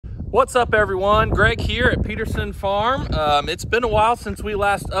What's up, everyone? Greg here at Peterson Farm. It's been a while since we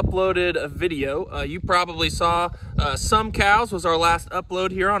last uploaded a video. You probably saw Some Cows was our last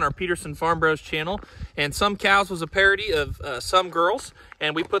upload here on our Peterson Farm Bros channel, and Some Cows was a parody of Some Girls,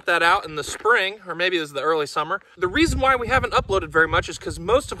 and we put that out in the spring, or maybe it was the early summer. The reason why we haven't uploaded very much is because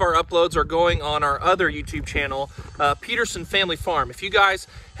most of our uploads are going on our other YouTube channel, Peterson Family Farm. If you guys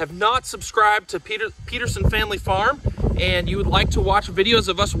have not subscribed to Peterson Family Farm, and you would like to watch videos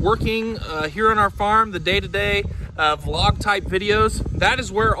of us working here on our farm, the day-to-day vlog type videos, that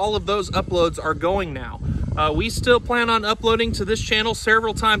is where all of those uploads are going now. We still plan on uploading to this channel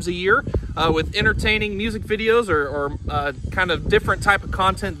several times a year with entertaining music videos or kind of different type of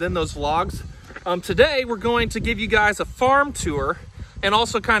content than those vlogs. Today we're going to give you guys a farm tour and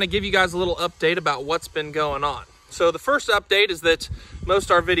also kind of give you guys a little update about what's been going on. So the first update is that most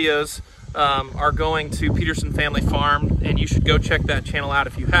of our videos are going to Peterson Family Farm, and you should go check that channel out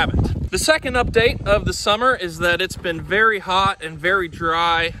if you haven't. The second update of the summer is that it's been very hot and very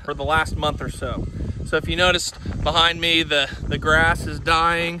dry for the last month or so. So if you noticed behind me, the grass is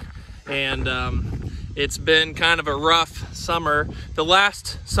dying, and it's been kind of a rough summer. The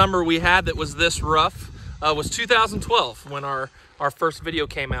last summer we had that was this rough was 2012, when our first video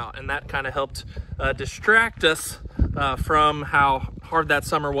came out, and that kind of helped distract us from how hard that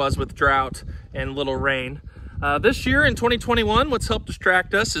summer was with drought and little rain. This year in 2021, what's helped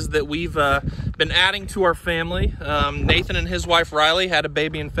distract us is that we've been adding to our family. Nathan and his wife Riley had a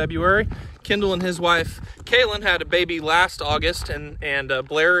baby in February. Kendall and his wife Kaylin had a baby last August, and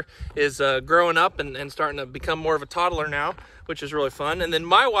Blair is growing up and starting to become more of a toddler now, which is really fun. And then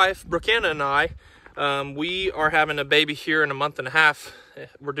my wife Brookanna and I, we are having a baby here in a month and a half.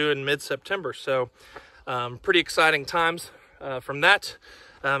 We're doing mid-September, so pretty exciting times from that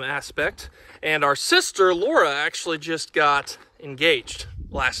aspect. And our sister Laura actually just got engaged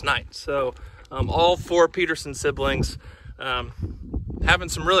last night, so all four Peterson siblings having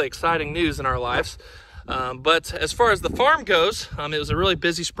some really exciting news in our lives. But as far as the farm goes, it was a really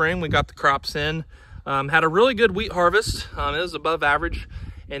busy spring. We got the crops in, had a really good wheat harvest. It was above average.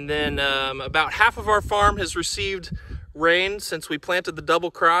 And then about half of our farm has received rain since we planted the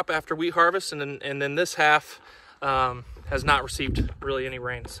double crop after wheat harvest, and then this half has not received really any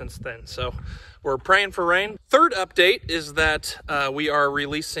rain since then. So we're praying for rain. Third update is that we are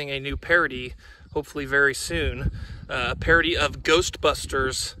releasing a new parody, hopefully very soon, a parody of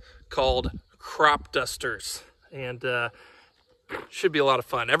Ghostbusters called Crop Dusters, and should be a lot of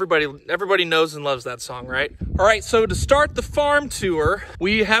fun. Everybody knows and loves that song, right? All right, so to start the farm tour,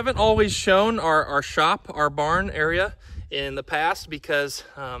 we haven't always shown our shop, our barn area in the past because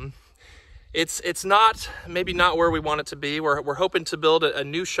it's not, maybe not where we want it to be. We're hoping to build a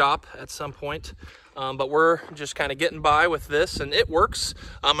new shop at some point, but we're just kind of getting by with this, and it works.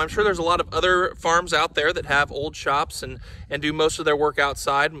 I'm sure there's a lot of other farms out there that have old shops and do most of their work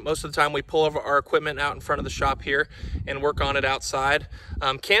outside. Most of the time we pull our equipment out in front of the shop here and work on it outside.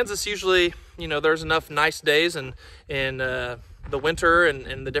 Kansas usually, you know, there's enough nice days in the winter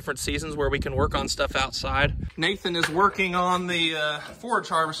and the different seasons where we can work on stuff outside. Nathan is working on the forage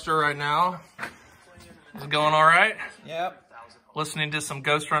harvester right now. Is it going all right? Yep. Listening to some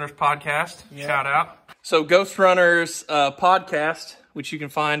Ghost Runners podcast. Yep. Shout out. So Ghost Runners podcast, which you can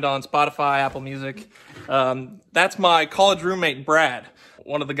find on Spotify, Apple Music. That's my college roommate, Brad.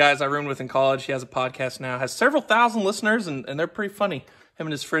 One of the guys I roomed with in college. He has a podcast now. Has several thousand listeners, and they're pretty funny. Him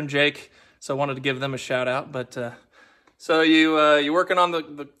and his friend Jake. So I wanted to give them a shout out. But so you working on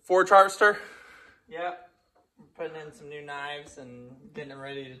the forage harvester? Yep. We're putting in some new knives and getting them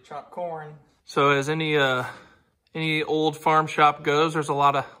ready to chop corn. So as any old farm shop goes, there's a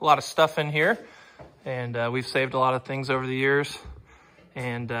lot of stuff in here, and we've saved a lot of things over the years,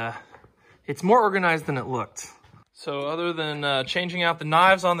 and it's more organized than it looked. So other than changing out the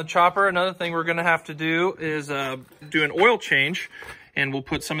knives on the chopper, another thing we're gonna have to do is do an oil change, and we'll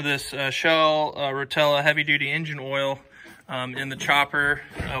put some of this Shell Rotella heavy duty engine oil in the chopper.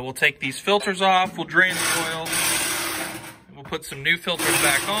 We'll take these filters off, we'll drain the oil, we'll put some new filters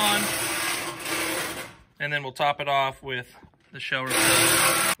back on, and then we'll top it off with the Shell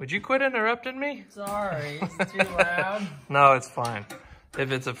Rotella. Would you quit interrupting me? Sorry, it's too loud. No, it's fine.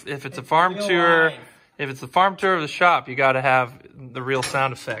 If it's a farm tour, if it's the farm tour of the shop, you got to have the real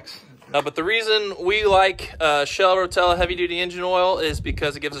sound effects. But the reason we like Shell Rotella heavy duty engine oil is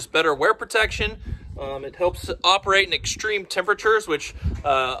because it gives us better wear protection. It helps operate in extreme temperatures, which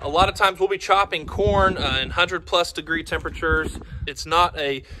a lot of times we'll be chopping corn in 100+ degree temperatures. It's not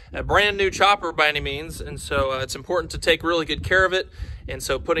a brand new chopper by any means, and so it's important to take really good care of it And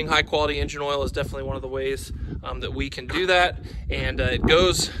so putting high quality engine oil is definitely one of the ways that we can do that. And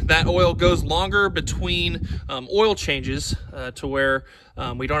that oil goes longer between oil changes to where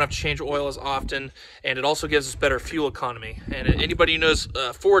we don't have to change oil as often, and it also gives us better fuel economy. And anybody who knows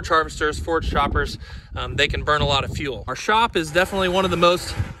forage harvesters, forage choppers, they can burn a lot of fuel. Our shop is definitely one of the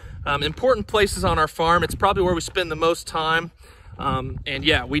most important places on our farm. It's probably where we spend the most time. And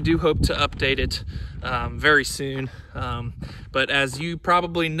yeah, we do hope to update it very soon. But as you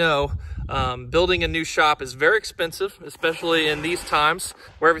probably know, building a new shop is very expensive, especially in these times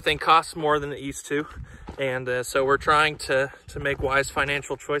where everything costs more than it used to. And so we're trying to make wise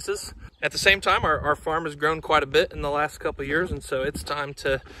financial choices. At the same time, our farm has grown quite a bit in the last couple of years, and so it's time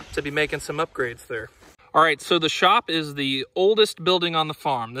to be making some upgrades there. All right, so the shop is the oldest building on the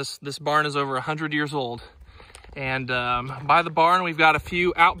farm. This barn is over 100 years old. And by the barn, we've got a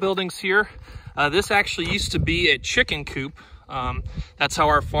few outbuildings here. This actually used to be a chicken coop. That's how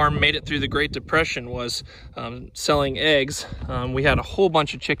our farm made it through the Great Depression, was selling eggs. We had a whole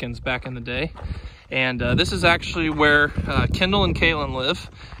bunch of chickens back in the day. And this is actually where Kendall and Kaylin live,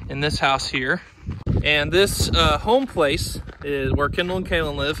 in this house here. And this home place is where Kendall and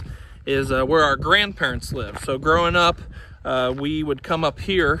Kaylin live, is where our grandparents live. So growing up, we would come up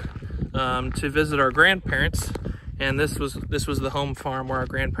here to visit our grandparents, and this was the home farm where our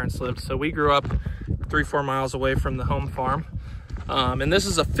grandparents lived. So we grew up 3-4 miles away from the home farm. And this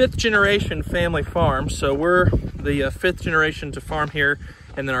is a 5th generation family farm, so we're the 5th generation to farm here,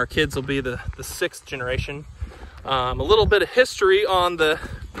 and then our kids will be the 6th generation. A little bit of history on the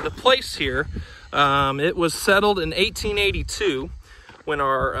place here. It was settled in 1882 when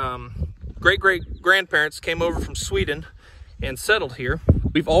our great-great-grandparents came over from Sweden and settled here.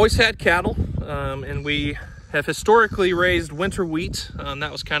 We've always had cattle, and we have historically raised winter wheat.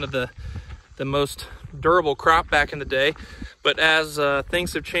 That was kind of the most durable crop back in the day. But as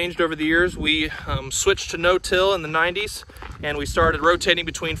things have changed over the years, we switched to no-till in the 90s, and we started rotating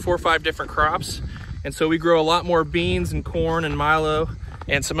between 4 or 5 different crops. And so we grow a lot more beans and corn and milo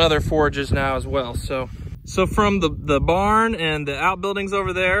and some other forages now as well. So from the barn and the outbuildings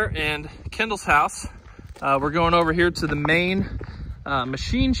over there and Kendall's house, we're going over here to the main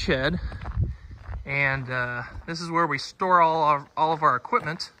machine shed. And this is where we store all of our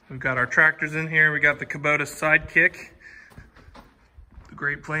equipment. We've got our tractors in here. We got the Kubota Sidekick, the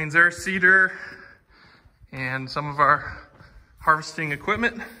Great Plains Air Seeder, and some of our harvesting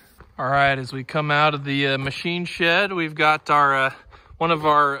equipment. All right, as we come out of the machine shed, we've got our one of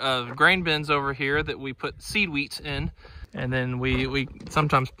our grain bins over here that we put seed wheat in. And then we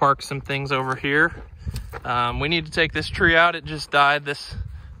sometimes park some things over here. We need to take this tree out. It just died this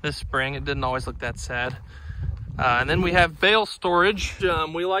spring. It didn't always look that sad. And then we have bale storage.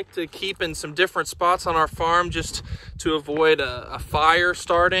 We like to keep in some different spots on our farm just to avoid a fire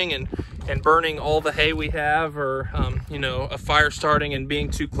starting and burning all the hay we have, or you know, a fire starting and being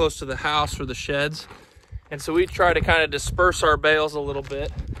too close to the house or the sheds. And so we try to kind of disperse our bales a little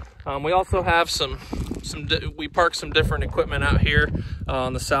bit. We also have we park some different equipment out here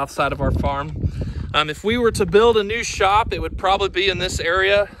on the south side of our farm. If we were to build a new shop, it would probably be in this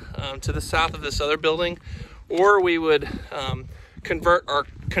area to the south of this other building, or we would convert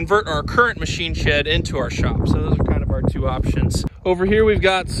our current machine shed into our shop. So those are kind of our two options. Over here we've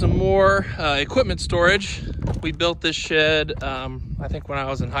got some more equipment storage. We built this shed I think when I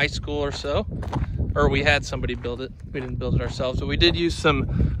was in high school or so, or we had somebody build it. We didn't build it ourselves, but we did use some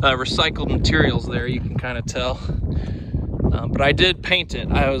recycled materials there, you can kind of tell. But I did paint it.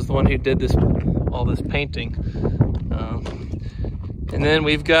 I was the one who did all this painting. And then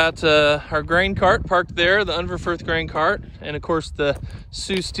we've got our grain cart parked there, the Unverfirth grain cart, and of course the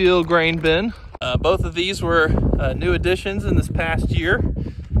Sioux Steel grain bin. Both of these were new additions in this past year,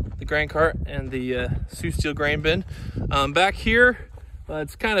 the grain cart and the Sioux Steel grain bin. Back here,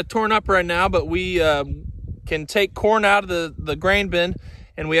 it's kind of torn up right now, but we can take corn out of the grain bin,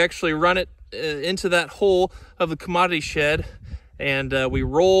 and we actually run it into that hole of the commodity shed, and we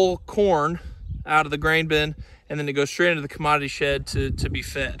roll corn out of the grain bin, and then it goes straight into the commodity shed to be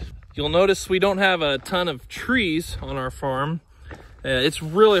fed. You'll notice we don't have a ton of trees on our farm. It's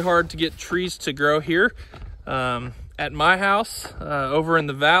really hard to get trees to grow here. At my house, over in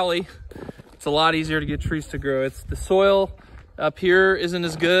the valley, it's a lot easier to get trees to grow. It's the soil up here isn't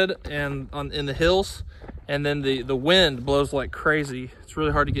as good, and in the hills, and then the wind blows like crazy. It's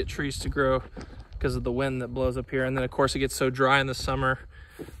really hard to get trees to grow because of the wind that blows up here. And then of course it gets so dry in the summer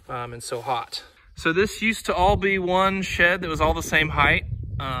and so hot. So this used to all be one shed that was all the same height,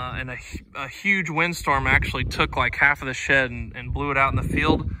 and a huge windstorm actually took like half of the shed and blew it out in the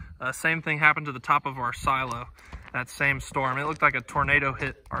field. Same thing happened to the top of our silo. that same storm. It looked like a tornado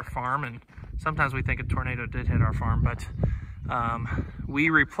hit our farm, and sometimes we think a tornado did hit our farm, but we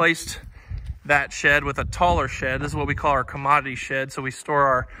replaced that shed with a taller shed. This is what we call our commodity shed. So we store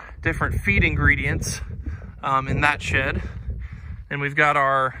our different feed ingredients in that shed. And we've got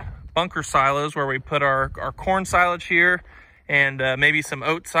our bunker silos where we put our corn silage here, and maybe some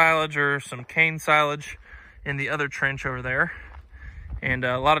oat silage or some cane silage in the other trench over there. And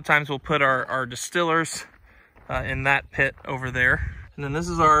a lot of times we'll put our distillers in that pit over there. And then this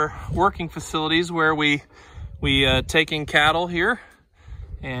is our working facilities where we take in cattle here,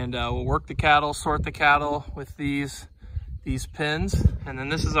 and we'll work the cattle, sort the cattle with these pins. And then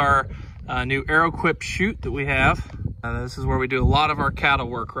this is our new Aeroquip chute that we have. This is where we do a lot of our cattle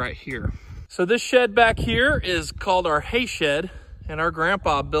work right here. So this shed back here is called our hay shed, and our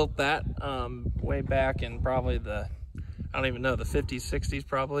grandpa built that way back in probably the, I don't even know, the 50s, 60s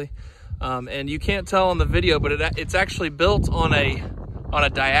probably. And you can't tell on the video, but it's actually built on a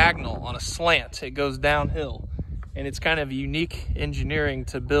diagonal, on a slant. It goes downhill. And it's kind of unique engineering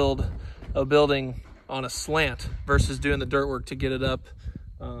to build a building on a slant versus doing the dirt work to get it up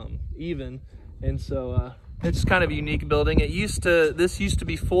even. And so it's kind of a unique building. This used to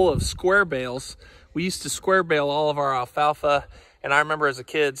be full of square bales. We used to square bale all of our alfalfa, and I remember as a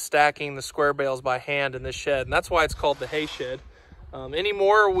kid stacking the square bales by hand in this shed, and that's why it's called the hay shed.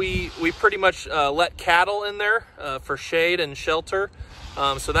 Anymore, we pretty much let cattle in there for shade and shelter.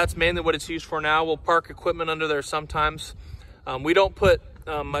 So that's mainly what it's used for now. We'll park equipment under there sometimes. We don't put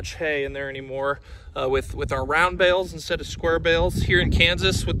much hay in there anymore with our round bales instead of square bales. Here in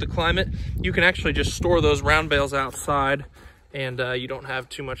Kansas, with the climate, you can actually just store those round bales outside, and you don't have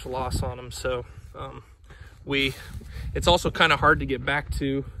too much loss on them. So it's also kind of hard to get back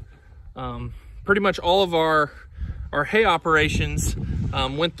to. Pretty much all of our hay operations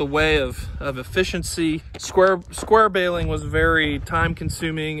went the way of efficiency. Square baling was very time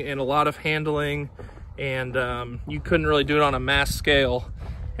consuming and a lot of handling, and you couldn't really do it on a mass scale.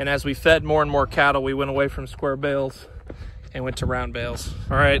 And as we fed more and more cattle, we went away from square bales and went to round bales.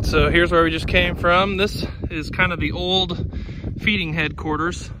 All right, so here's where we just came from. This is kind of the old feeding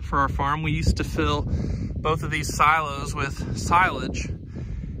headquarters for our farm. We used to fill both of these silos with silage,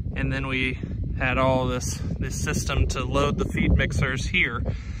 and then we had all this system to load the feed mixers here.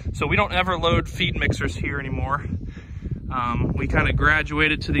 So we don't ever load feed mixers here anymore. We kind of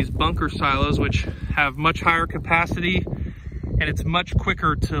graduated to these bunker silos, which have much higher capacity, and it's much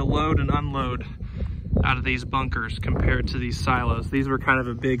quicker to load and unload out of these bunkers compared to these silos. These were kind of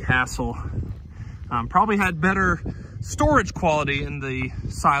a big hassle. Probably had better storage quality in the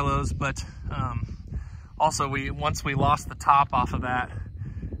silos, but also once we lost the top off of that,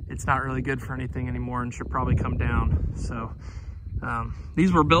 it's not really good for anything anymore and should probably come down. So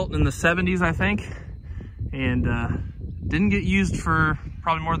these were built in the 70s, I think, and didn't get used for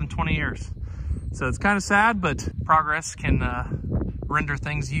probably more than 20 years. So it's kind of sad, but progress can render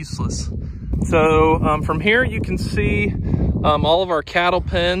things useless. So from here you can see all of our cattle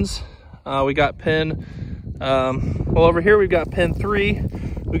pens. We got pen, well, over here we've got pen 3.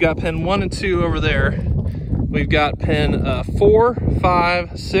 We got pen 1 and 2 over there. We've got pen 4,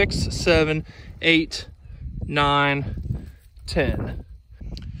 5, 6, 7, 8, 9, 10.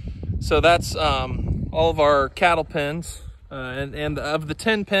 So that's all of our cattle pens. And of the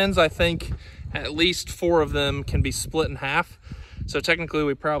 10 pens, I think at least 4 of them can be split in half. So technically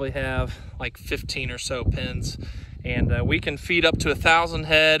we probably have like 15 or so pens. And we can feed up to 1,000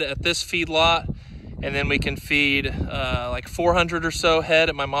 head at this feed lot. And then we can feed like 400 or so head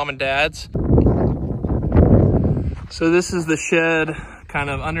at my mom and dad's. So this is the shed kind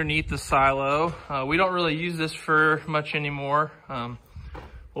of underneath the silo. We don't really use this for much anymore.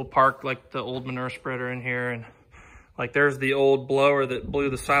 We'll park like the old manure spreader in here, and like there's the old blower that blew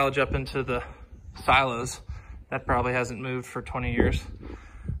the silage up into the silos. That probably hasn't moved for 20 years.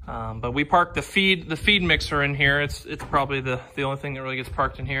 But we park the feed mixer in here. It's probably the only thing that really gets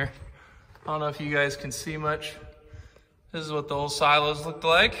parked in here. I don't know if you guys can see much. This is what the old silos looked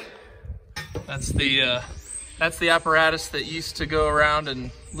like. That's the apparatus that used to go around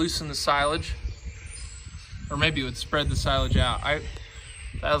and loosen the silage, or maybe it would spread the silage out.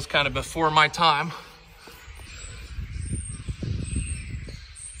 That was kind of before my time.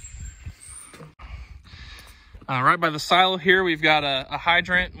 Right by the silo here, we've got a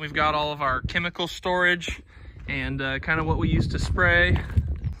hydrant. We've got all of our chemical storage and kind of what we used to spray.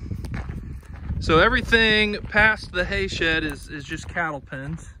 So everything past the hay shed is just cattle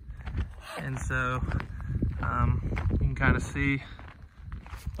pens. And so you can kind of see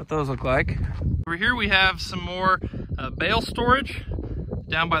what those look like. Over here we have some more bale storage.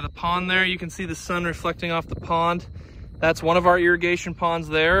 Down by the pond there, you can see the sun reflecting off the pond. That's one of our irrigation ponds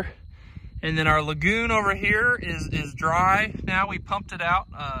there. And then our lagoon over here is dry now. We pumped it out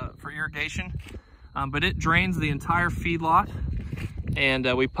for irrigation, but it drains the entire feedlot.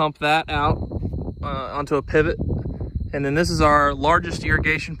 And we pump that out onto a pivot. And then this is our largest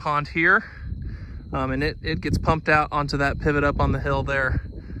irrigation pond here. And it gets pumped out onto that pivot up on the hill there.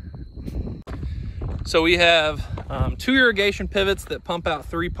 So we have 2 irrigation pivots that pump out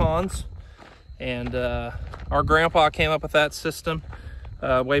 3 ponds. And our grandpa came up with that system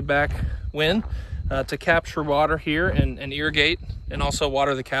way back when to capture water here and irrigate and also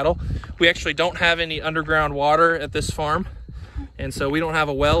water the cattle. We actually don't have any underground water at this farm, and so we don't have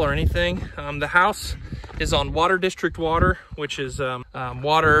a well or anything. The house is on water district water, which is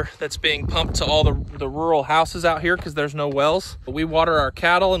water that's being pumped to all the rural houses out here because there's no wells. But we water our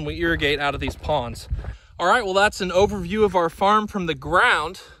cattle and we irrigate out of these ponds. All right, well, that's an overview of our farm from the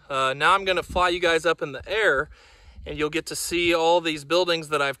ground. Now I'm gonna fly you guys up in the air, and you'll get to see all these buildings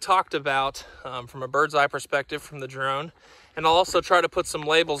that I've talked about from a bird's eye perspective from the drone. And I'll also try to put some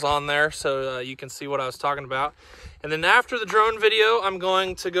labels on there so you can see what I was talking about. And then after the drone video, I'm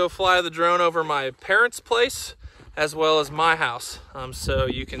going to go fly the drone over my parents' place as well as my house. So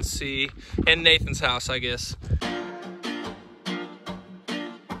you can see, and Nathan's house, I guess.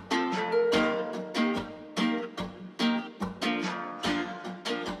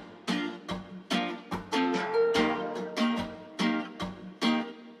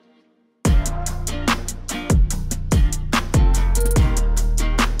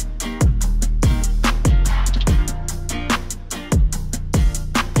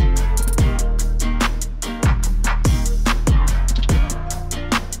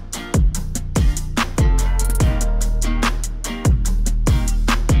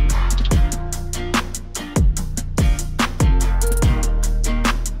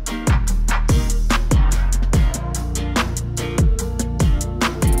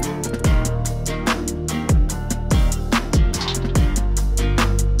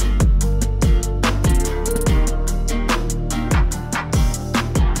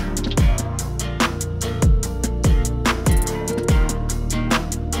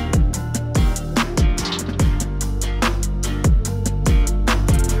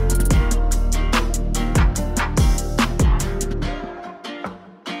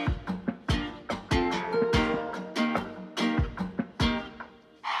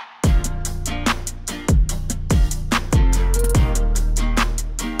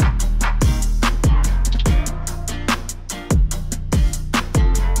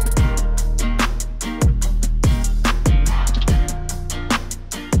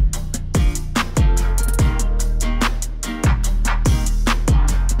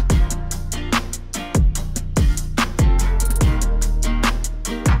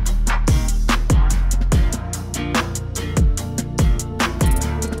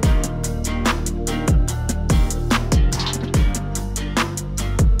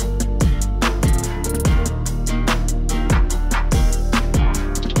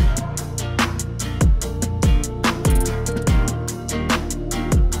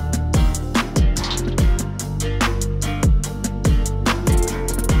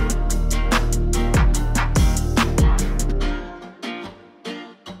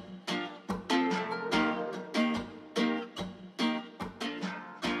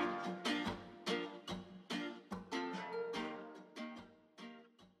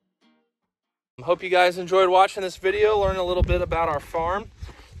 Hope you guys enjoyed watching this video, learn a little bit about our farm.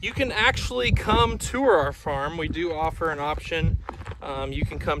 You can actually come tour our farm. We do offer an option. You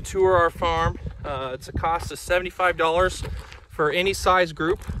can come tour our farm. It's a cost of $75 for any size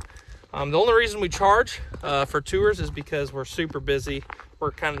group. The only reason we charge for tours is because we're super busy.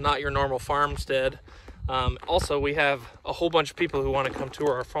 We're kind of not your normal farmstead. Also, we have a whole bunch of people who want to come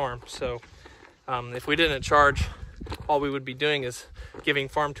tour our farm. So if we didn't charge, all we would be doing is giving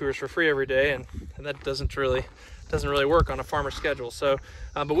farm tours for free every day, and that doesn't really work on a farmer schedule. So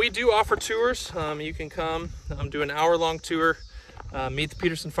but we do offer tours. You can come do an hour-long tour, meet the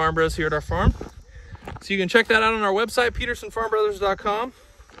Peterson Farm Bros here at our farm. So you can check that out on our website, petersonfarmbrothers.com.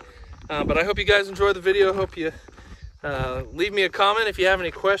 But I hope you guys enjoyed the video. Hope you leave me a comment if you have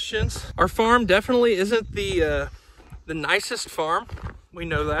any questions. Our farm definitely isn't the nicest farm. We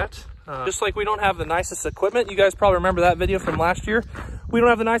know that. Just like we don't have the nicest equipment. You guys probably remember that video from last year. We don't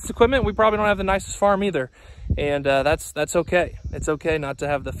have the nicest equipment. We probably don't have the nicest farm either. And that's okay. It's okay not to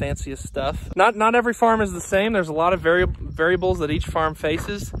have the fanciest stuff. Not every farm is the same. There's a lot of variables that each farm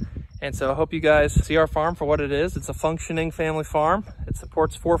faces. And so I hope you guys see our farm for what it is. It's a functioning family farm. It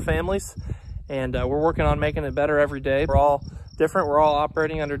supports 4 families. And we're working on making it better every day. We're all different. We're all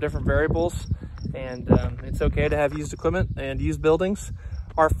operating under different variables, and it's okay to have used equipment and used buildings.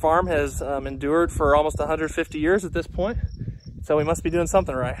 Our farm has endured for almost 150 years at this point, so we must be doing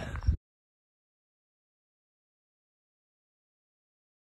something right.